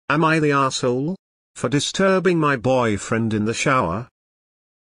Am I the asshole? For disturbing my boyfriend in the shower?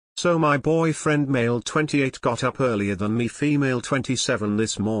 So my boyfriend male 28 got up earlier than me female 27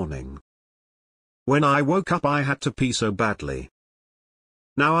 this morning. When I woke up I had to pee so badly.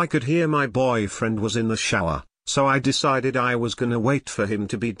 Now I could hear my boyfriend was in the shower, so I decided I was gonna wait for him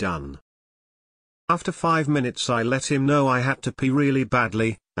to be done. After 5 minutes I let him know I had to pee really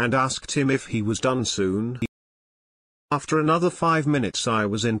badly, and asked him if he was done soon. After another 5 minutes I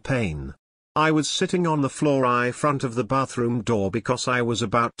was in pain. I was sitting on the floor in front of the bathroom door because I was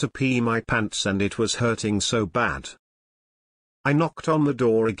about to pee my pants and it was hurting so bad. I knocked on the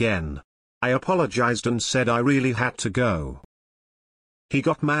door again. I apologized and said I really had to go. He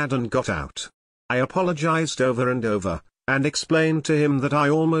got mad and got out. I apologized over and over, and explained to him that I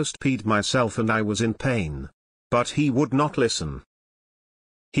almost peed myself and I was in pain. But he would not listen.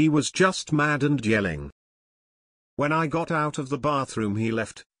 He was just mad and yelling. When I got out of the bathroom he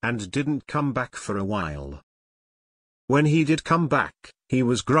left, and didn't come back for a while. When he did come back, he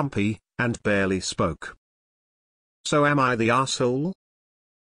was grumpy, and barely spoke. So am I the asshole?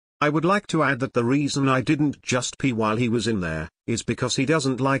 I would like to add that the reason I didn't just pee while he was in there, is because he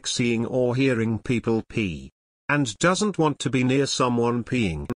doesn't like seeing or hearing people pee. And doesn't want to be near someone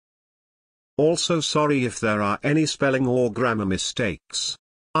peeing. Also sorry if there are any spelling or grammar mistakes.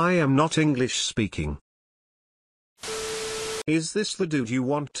 I am not English speaking. Is this the dude you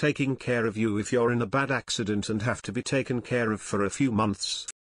want taking care of you if you're in a bad accident and have to be taken care of for a few months?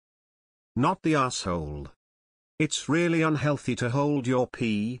 Not the asshole. It's really unhealthy to hold your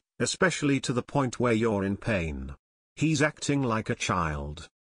pee, especially to the point where you're in pain. He's acting like a child.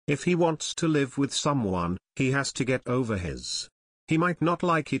 If he wants to live with someone, he has to get over his. He might not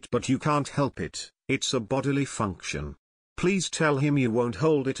like it but you can't help it, it's a bodily function. Please tell him you won't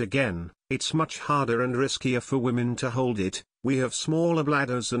hold it again. It's much harder and riskier for women to hold it, we have smaller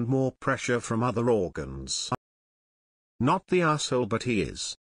bladders and more pressure from other organs. Not the asshole but he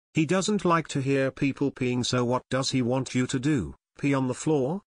is. He doesn't like to hear people peeing, so what does he want you to do? Pee on the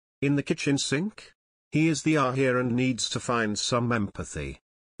floor? In the kitchen sink? He is the A here and needs to find some empathy.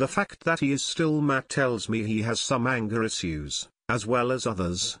 The fact that he is still mad tells me he has some anger issues, as well as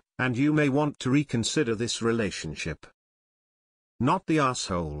others, and you may want to reconsider this relationship. Not the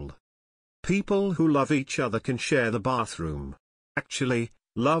asshole. People who love each other can share the bathroom. Actually,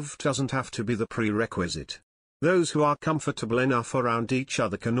 love doesn't have to be the prerequisite. Those who are comfortable enough around each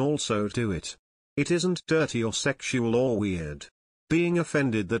other can also do it. It isn't dirty or sexual or weird. Being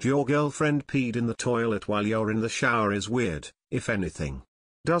offended that your girlfriend peed in the toilet while you're in the shower is weird, if anything.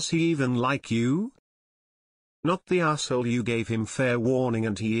 Does he even like you? Not the asshole. You gave him fair warning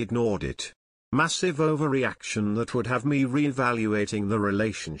and he ignored it. Massive overreaction that would have me reevaluating the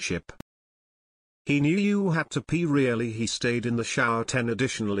relationship. He knew you had to pee, really he stayed in the shower 10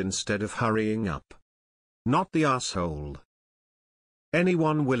 additional instead of hurrying up. Not the asshole.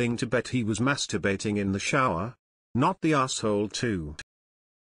 Anyone willing to bet he was masturbating in the shower? Not the asshole too.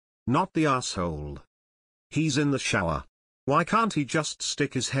 Not the asshole. He's in the shower. Why can't he just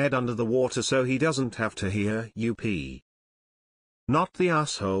stick his head under the water so he doesn't have to hear you pee? Not the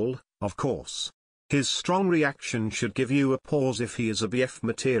asshole, of course. His strong reaction should give you a pause if he is a BF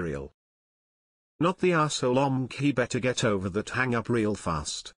material. Not the asshole. He better get over that hang up real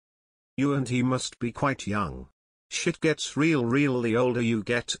fast. You and he must be quite young. Shit gets real the older you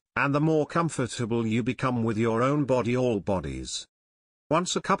get, and the more comfortable you become with your own body, all bodies.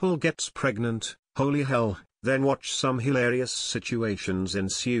 Once a couple gets pregnant, holy hell, then watch some hilarious situations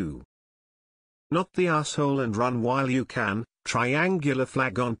ensue. Not the asshole and run while you can. Triangular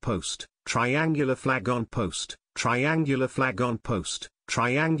flag on post, triangular flag on post, triangular flag on post,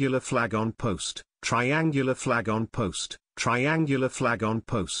 triangular flag on post, triangular flag on post, triangular flag on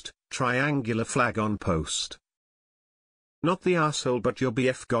post, triangular flag on post. Not the asshole but your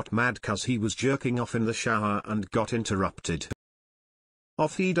BF got mad cause he was jerking off in the shower and got interrupted.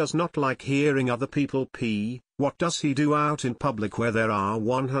 He does not like hearing other people pee. What does he do out in public where there are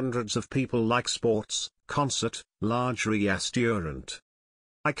hundreds of people, like sports, concert, large restaurant?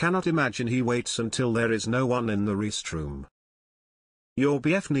 I cannot imagine he waits until there is no one in the restroom. Your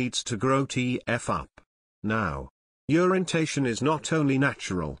BF needs to grow TF up. Now. Urination is not only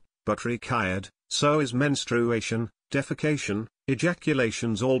natural, but required, so is menstruation, defecation,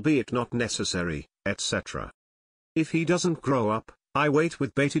 ejaculations albeit not necessary, etc. If he doesn't grow up, I wait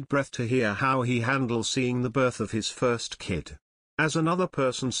with bated breath to hear how he handles seeing the birth of his first kid. As another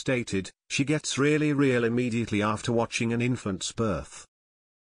person stated, she gets really real immediately after watching an infant's birth.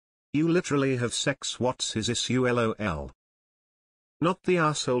 You literally have sex. What's his issue? LOL. Not the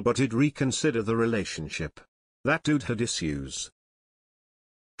asshole but did reconsider the relationship. That dude had issues.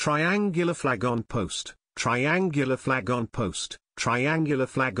 Triangular flag on post, triangular flag on post, triangular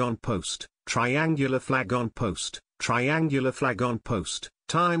flag on post, triangular flag on post, triangular flag on post.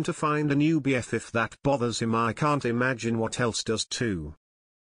 Time to find a new BF. If that bothers him, I can't imagine what else does too.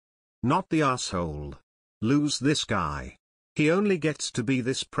 Not the asshole. Lose this guy. He only gets to be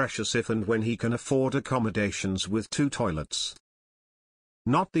this precious if and when he can afford accommodations with 2 toilets.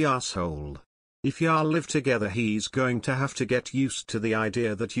 Not the asshole. If y'all live together, he's going to have to get used to the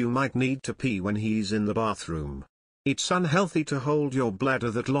idea that you might need to pee when he's in the bathroom. It's unhealthy to hold your bladder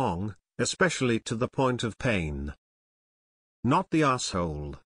that long, especially to the point of pain. Not the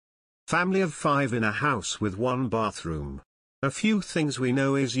asshole. Family of 5 in a house with 1 bathroom. A few things we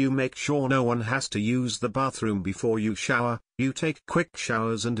know is you make sure no one has to use the bathroom before you shower, you take quick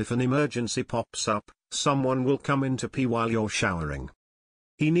showers, and if an emergency pops up, someone will come in to pee while you're showering.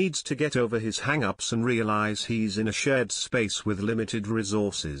 He needs to get over his hang-ups and realize he's in a shared space with limited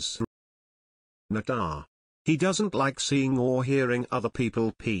resources. Nata. He doesn't like seeing or hearing other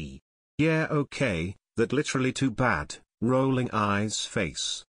people pee. Yeah, okay, that literally too bad. Rolling eyes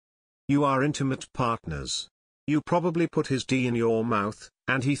face. You are intimate partners. You probably put his D in your mouth,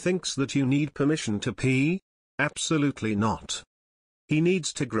 and he thinks that you need permission to pee? Absolutely not. He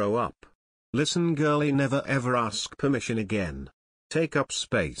needs to grow up. Listen girlie, never ever ask permission again. Take up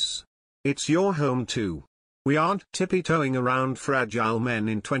space. It's your home too. We aren't tippy-toeing around fragile men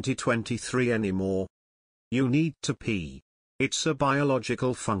in 2023 anymore. You need to pee. It's a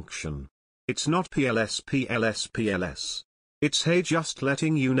biological function. It's not PLS. It's hey, just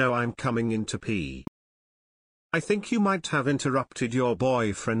letting you know I'm coming in to pee. I think you might have interrupted your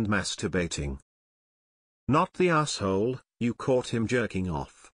boyfriend masturbating. Not the asshole, you caught him jerking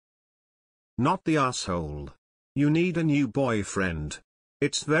off. Not the asshole. You need a new boyfriend.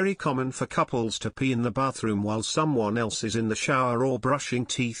 It's very common for couples to pee in the bathroom while someone else is in the shower or brushing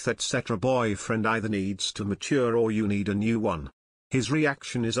teeth, etc. Boyfriend either needs to mature or you need a new one. His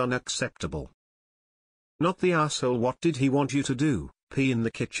reaction is unacceptable. Not the asshole. What did he want you to do, pee in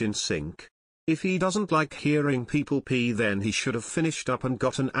the kitchen sink? If he doesn't like hearing people pee, then he should have finished up and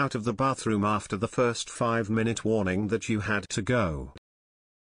gotten out of the bathroom after the first 5-minute warning that you had to go.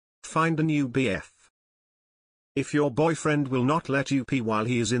 Find a new BF. If your boyfriend will not let you pee while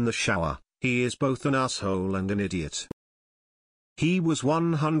he is in the shower, he is both an asshole and an idiot. He was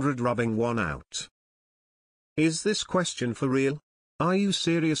 100 rubbing one out. Is this question for real? Are you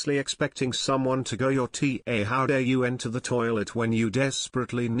seriously expecting someone to go your TA? How dare you enter the toilet when you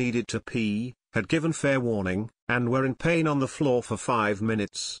desperately needed to pee, had given fair warning, and were in pain on the floor for 5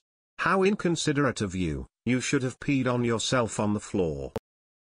 minutes? How inconsiderate of you. You should have peed on yourself on the floor.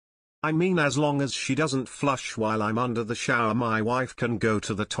 I mean, as long as she doesn't flush while I'm under the shower, my wife can go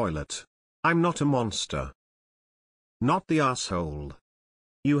to the toilet. I'm not a monster. Not the asshole.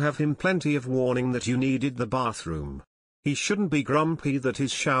 You have him plenty of warning that you needed the bathroom. He shouldn't be grumpy that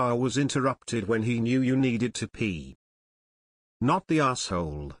his shower was interrupted when he knew you needed to pee. Not the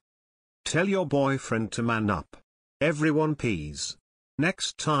asshole. Tell your boyfriend to man up. Everyone pees.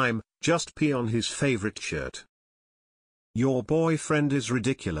 Next time, just pee on his favorite shirt. Your boyfriend is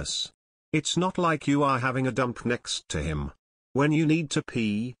ridiculous. It's not like you are having a dump next to him. When you need to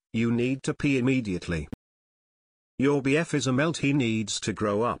pee immediately. Your BF is a melt. He needs to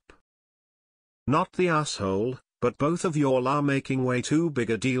grow up. Not the asshole, but both of y'all are making way too big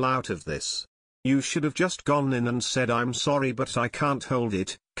a deal out of this. You should have just gone in and said, I'm sorry but I can't hold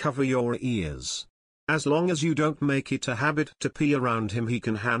it, cover your ears. As long as you don't make it a habit to pee around him, he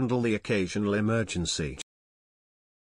can handle the occasional emergency.